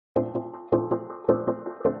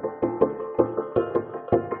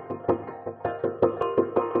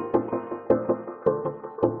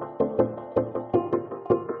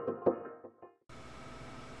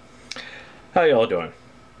How y'all doing?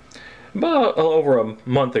 About over a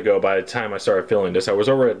month ago, by the time I started filming this, I was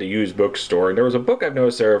over at the used bookstore, and there was a book I've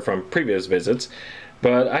noticed there from previous visits,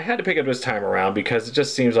 but I had to pick up this time around because it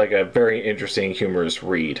just seems like a very interesting, humorous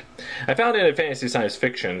read. I found it in a fantasy science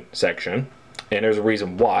fiction section, and there's a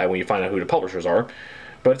reason why when you find out who the publishers are,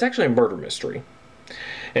 but it's actually a murder mystery.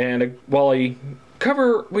 And while we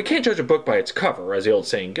can't judge a book by its cover, as the old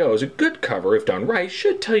saying goes, a good cover, if done right,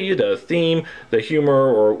 should tell you the theme, the humor,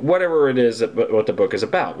 or whatever it is, what the book is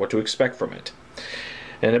about, what to expect from it.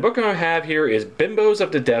 And the book I have here is Bimbos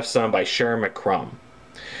of the Deaf Son by Sharyn McCrumb.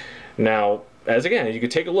 Now, as again, you can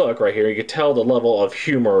take a look right here, you can tell the level of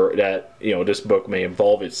humor that this book may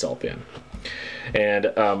involve itself in. And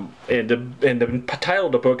the title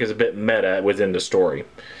of the book is a bit meta within the story.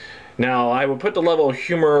 Now, I would put the level of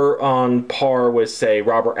humor on par with, say,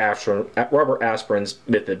 Robert Asprin's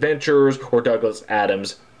Myth Adventures or Douglas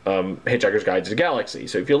Adams' Hitchhiker's Guide to the Galaxy.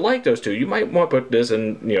 So if you like those two, you might want to put this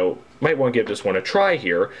and, might want to give this one a try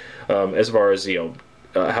here as far as,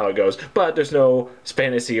 how it goes. But there's no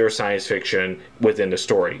fantasy or science fiction within the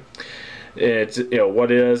story. It's,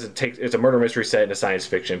 what it is, it's a murder mystery set in a science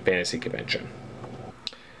fiction fantasy convention.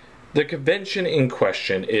 The convention in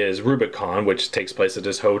question is Rubicon, which takes place at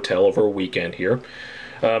this hotel over a weekend here.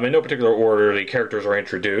 In no particular order, the characters are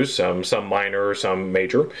introduced, some minor, some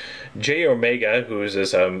major. J. Omega, who is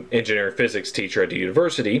this engineering physics teacher at the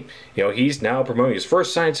university, he's now promoting his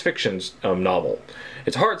first science fiction novel.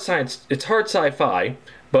 It's hard sci-fi,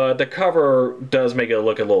 but the cover does make it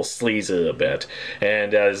look a little sleazy a bit.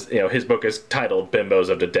 And as his book is titled Bimbos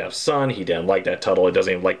of the Deaf Son, he didn't like that title. He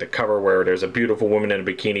doesn't even like the cover where there's a beautiful woman in a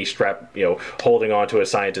bikini strapped, holding onto a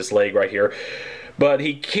scientist's leg right here. But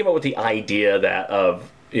he came up with the idea that of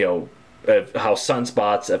how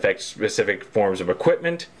sunspots affect specific forms of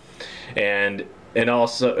equipment, and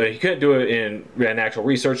also he couldn't do it in actual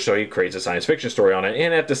research, so he creates a science fiction story on it.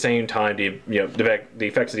 And at the same time, the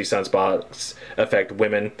effects of these sunspots affect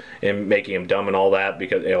women and making them dumb and all that,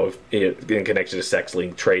 because in connection to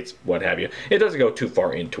sex-linked traits, what have you. It doesn't go too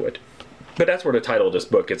far into it, but that's where the title of this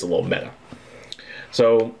book gets a little meta.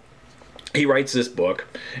 So he writes this book,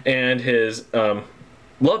 and his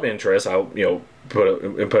love interest, put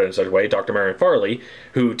it in such a way, Dr. Marion Farley,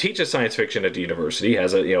 who teaches science fiction at the university,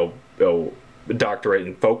 has a doctorate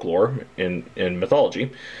in folklore, in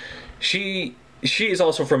mythology. She is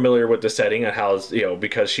also familiar with the setting and how,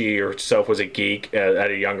 because she herself was a geek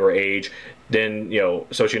at a younger age, then,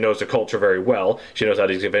 so she knows the culture very well. She knows how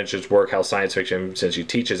these conventions work, how science fiction, since she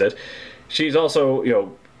teaches it. She's also,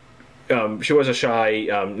 she was a shy,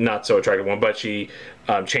 not so attractive one, but she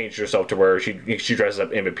changed herself to where she dresses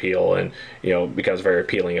up in appeal and, becomes very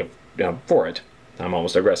appealing for it. I'm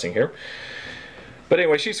almost digressing here. But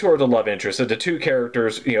anyway, she's sort of the love interest. So the two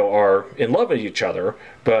characters, are in love with each other,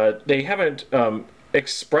 but they haven't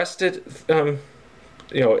expressed it,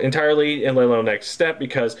 entirely in let alone next step,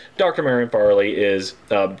 because Dr. Marion Farley is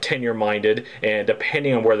tenure-minded, and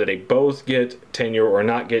depending on whether they both get tenure or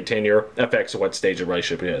not get tenure affects what stage the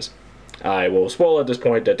relationship is. I will spoil at this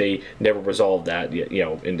point that they never resolved that,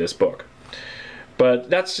 in this book. But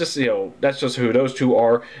that's just, that's just who those two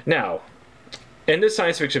are. Now, in this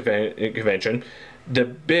science fiction convention, the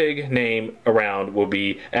big name around will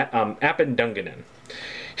be Appendunkenen.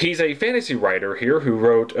 He's a fantasy writer here who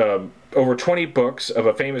wrote over 20 books of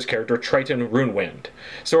a famous character, Triton Runewind.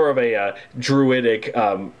 Sort of a druidic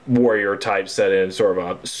warrior type set in sort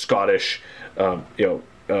of a Scottish,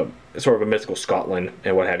 sort of a mythical Scotland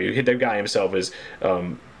and what have you. The guy himself is,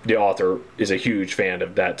 the author is a huge fan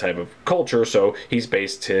of that type of culture, so he's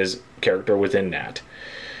based his character within that.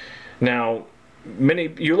 Now,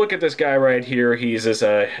 you look at this guy right here. He's this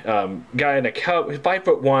guy in a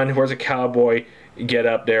 5'1", who wears a cowboy get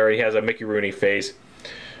up there. He has a Mickey Rooney face,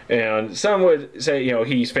 and some would say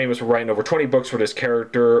he's famous for writing over 20 books for this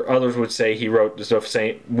character. Others would say he wrote the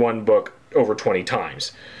same one book over 20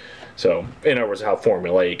 times. So, in other words, how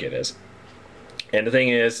formulaic it is. And the thing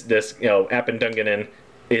is, this Appendunkenen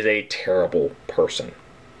is a terrible person.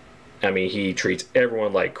 I mean, he treats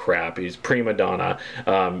everyone like crap. He's prima donna,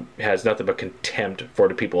 has nothing but contempt for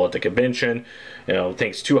the people at the convention,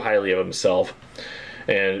 thinks too highly of himself,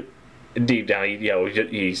 and deep down,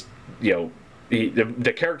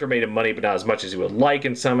 the character made him money, but not as much as he would like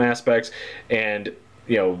in some aspects, and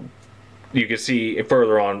you can see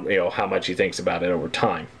further on, how much he thinks about it over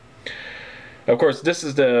time. Of course, this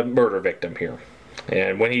is the murder victim here,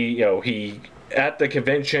 and when he at the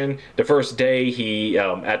convention, the first day, he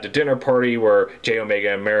at the dinner party where J.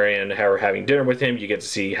 Omega and Marion are having dinner with him, you get to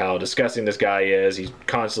see how disgusting this guy is. He's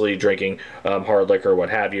constantly drinking hard liquor, what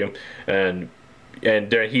have you, and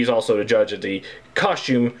he's also the judge of the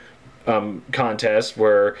costume contest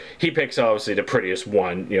where he picks obviously the prettiest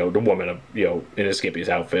one, the woman, in a skimpiest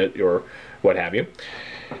outfit or what have you.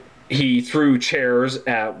 He threw chairs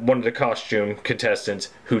at one of the costume contestants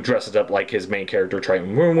who dresses up like his main character,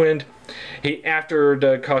 Triton Moonwind. After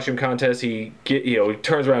the costume contest, he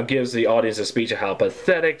turns around and gives the audience a speech of how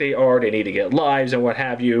pathetic they are, they need to get lives and what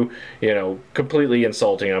have you, completely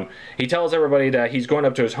insulting them. He tells everybody that he's going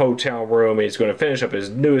up to his hotel room, he's going to finish up his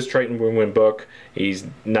newest Triton Moonwind book, he's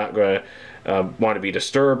not going to want to be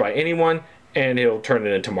disturbed by anyone, and he'll turn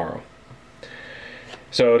it in tomorrow.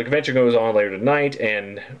 So the convention goes on later tonight,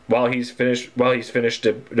 and while he's finished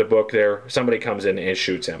the book there, somebody comes in and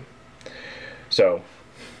shoots him. So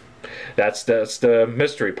that's the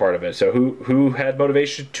mystery part of it. So who had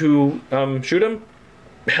motivation to shoot him?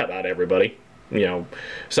 About everybody.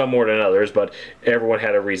 Some more than others, but everyone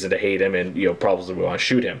had a reason to hate him and probably want to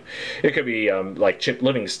shoot him. It could be like Chip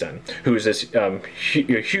Livingston, who's this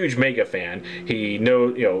huge mega fan. He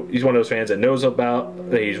he's one of those fans that knows about.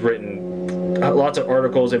 He's written lots of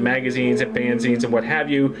articles in magazines and fanzines and what have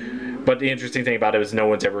you. But the interesting thing about it is no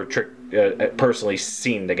one's ever personally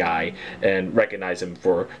seen the guy and recognized him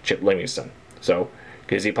for Chip Livingston. So,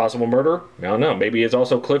 is he a possible murderer? I don't know. Maybe it's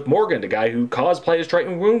also Cliff Morgan, the guy who cosplayed as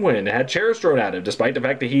Triton Moonwind and had chairs thrown at him, despite the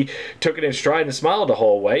fact that he took it in stride and smiled the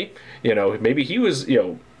whole way. Maybe he was,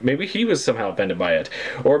 maybe he was somehow offended by it.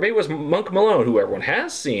 Or maybe it was Monk Malone, who everyone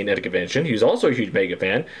has seen at a convention. He's also a huge mega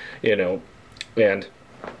fan, and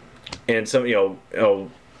some,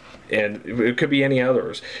 and it could be any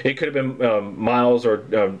others. It could have been Miles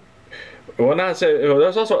or well, not say.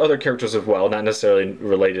 There's also other characters as well, not necessarily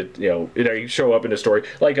related. They show up in the story,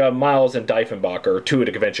 like Miles and Diefenbacher, two of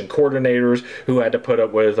the convention coordinators who had to put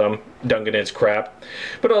up with Duncan's crap,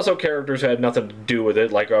 but also characters who had nothing to do with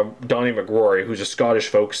it, like Donnie McRory, who's a Scottish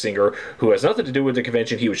folk singer who has nothing to do with the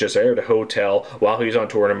convention. He was just there at a hotel while he was on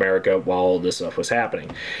tour in America while all this stuff was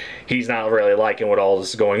happening. He's not really liking what all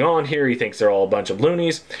this is going on here. He thinks they're all a bunch of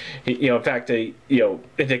loonies. In fact, in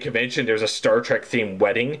the convention, there's a Star Trek themed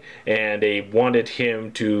wedding, and they wanted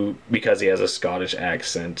him to, because he has a Scottish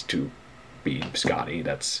accent, to be Scotty.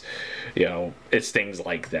 That's, it's things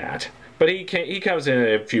like that. But he comes in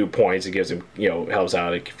at a few points and gives him, helps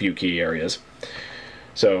out a few key areas.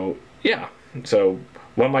 So yeah. So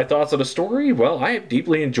what are my thoughts on the story? Well, I have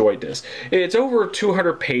deeply enjoyed this. It's over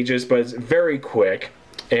 200 pages, but it's very quick.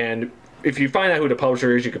 And if you find out who the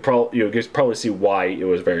publisher is, you could probably see why it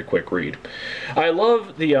was a very quick read. I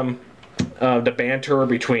love the banter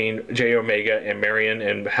between J Omega and Marion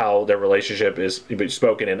and how their relationship is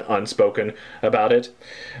spoken and unspoken about it.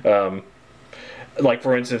 Like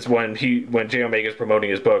for instance, when J Omega is promoting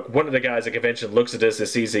his book, one of the guys at convention looks at this and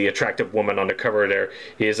sees the attractive woman on the cover there.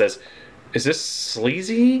 He says, "Is this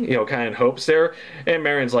sleazy?" Kind of hopes there. And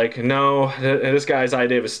Marion's like, "No, this guy's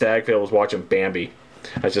idea of a stag field was watching Bambi."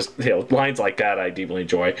 I just, lines like that I deeply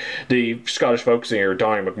enjoy. The Scottish folk singer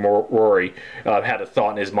Donnie McRory had a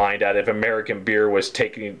thought in his mind that if American beer was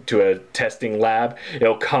taken to a testing lab,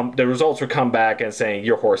 the results would come back and saying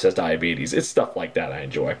your horse has diabetes. It's stuff like that I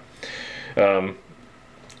enjoy. But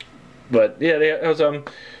yeah,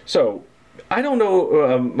 so I don't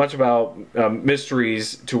know much about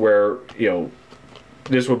mysteries to where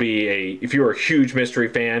this would be if you were a huge mystery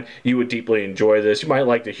fan, you would deeply enjoy this. You might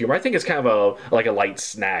like the humor. I think it's kind of like a light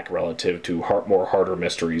snack relative to more harder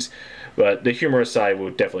mysteries, but the humorous side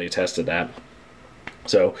would definitely attest to that.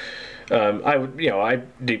 So I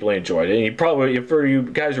deeply enjoyed it. And you probably, for you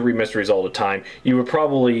guys who read mysteries all the time, you would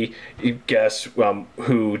probably guess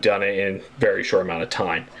who done it in a very short amount of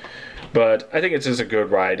time. But I think it's just a good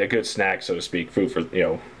ride, a good snack, so to speak, food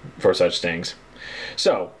for such things.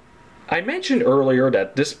 So I mentioned earlier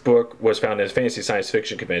that this book was found in a fantasy science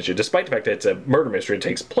fiction convention, despite the fact that it's a murder mystery. It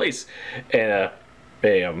takes place in a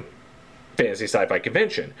fantasy sci-fi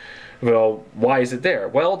convention. Well, why is it there?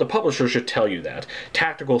 Well, the publisher should tell you that.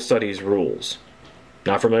 Tactical Studies Rules.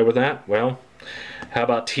 Not familiar with that? Well, how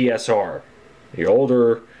about TSR? The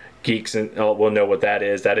older geeks will know what that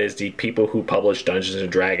is. That is the people who publish Dungeons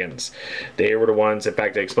and Dragons. They were the ones, in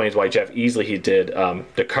fact, it explains why Jeff Easley did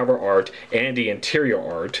the cover art and the interior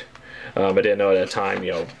art. I didn't know at the time,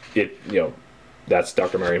 that's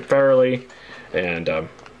Dr. Marion Farrelly, and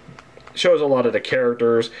shows a lot of the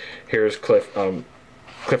characters. Here's Clifford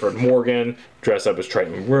Morgan dressed up as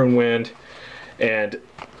Triton Moonwind, and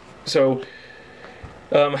so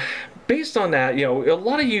based on that, a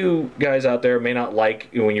lot of you guys out there may not like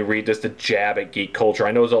when you read this the jab at geek culture.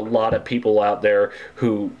 I know there's a lot of people out there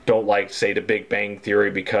who don't like, say, the Big Bang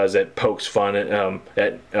Theory because it pokes fun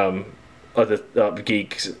at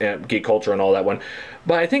geeks, geek culture, and all that one.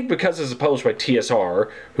 But I think because this is published by TSR,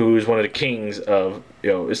 who's one of the kings of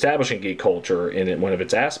establishing geek culture in one of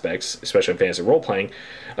its aspects, especially in fantasy role playing,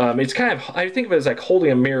 it's kind of, I think of it as like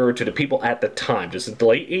holding a mirror to the people at the time, just in the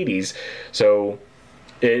late '80s. So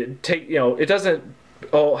it doesn't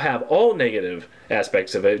have all negative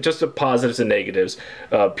aspects of it, just the positives and negatives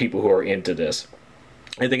of people who are into this.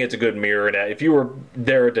 I think it's a good mirror, and if you were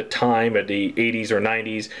there at the time, at the '80s or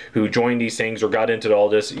 '90s, who joined these things or got into all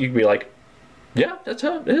this, you'd be like, yeah, it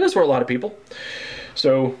is for a lot of people.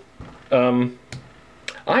 So,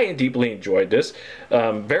 I deeply enjoyed this.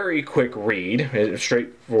 Very quick read,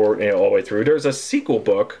 straightforward, all the way through. There's a sequel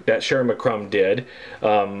book that Sharyn McCrumb did,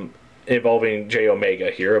 involving J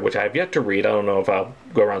Omega here, which I have yet to read. I don't know if I'll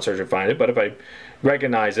go around searching and find it, but if I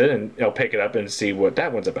recognize it, and I'll pick it up and see what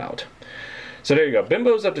that one's about. So there you go,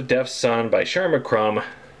 Bimbos Up to Death's Son by Sharyn McCrumb.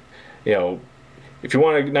 If you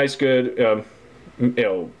want a nice, good,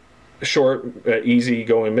 short,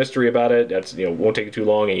 easy-going mystery about it, that's won't take you too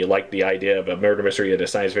long, and you like the idea of a murder mystery at a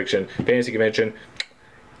science fiction fantasy convention,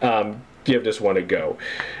 give this one a go.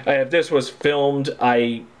 If this was filmed,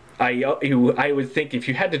 I would think if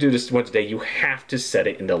you had to do this one today, you have to set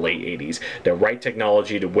it in the late '80s. The right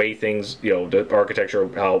technology, the way things, the architecture,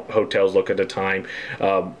 how hotels look at the time,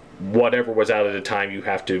 whatever was out at the time, you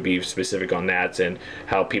have to be specific on that, and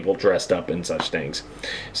how people dressed up and such things.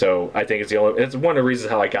 So I think it's one of the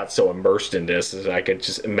reasons how I got so immersed in this, is I could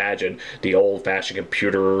just imagine the old-fashioned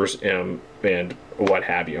computers and what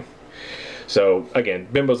have you. So again,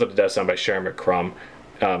 Bimbos Up to Death's Son by Sharyn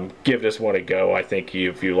McCrumb. Give this one a go. I think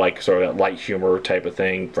if you like sort of that light humor type of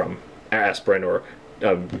thing from Aspirin or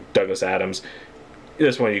Douglas Adams,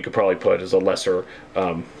 this one you could probably put as a lesser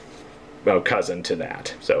cousin to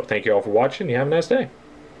that. So thank you all for watching. You have a nice day.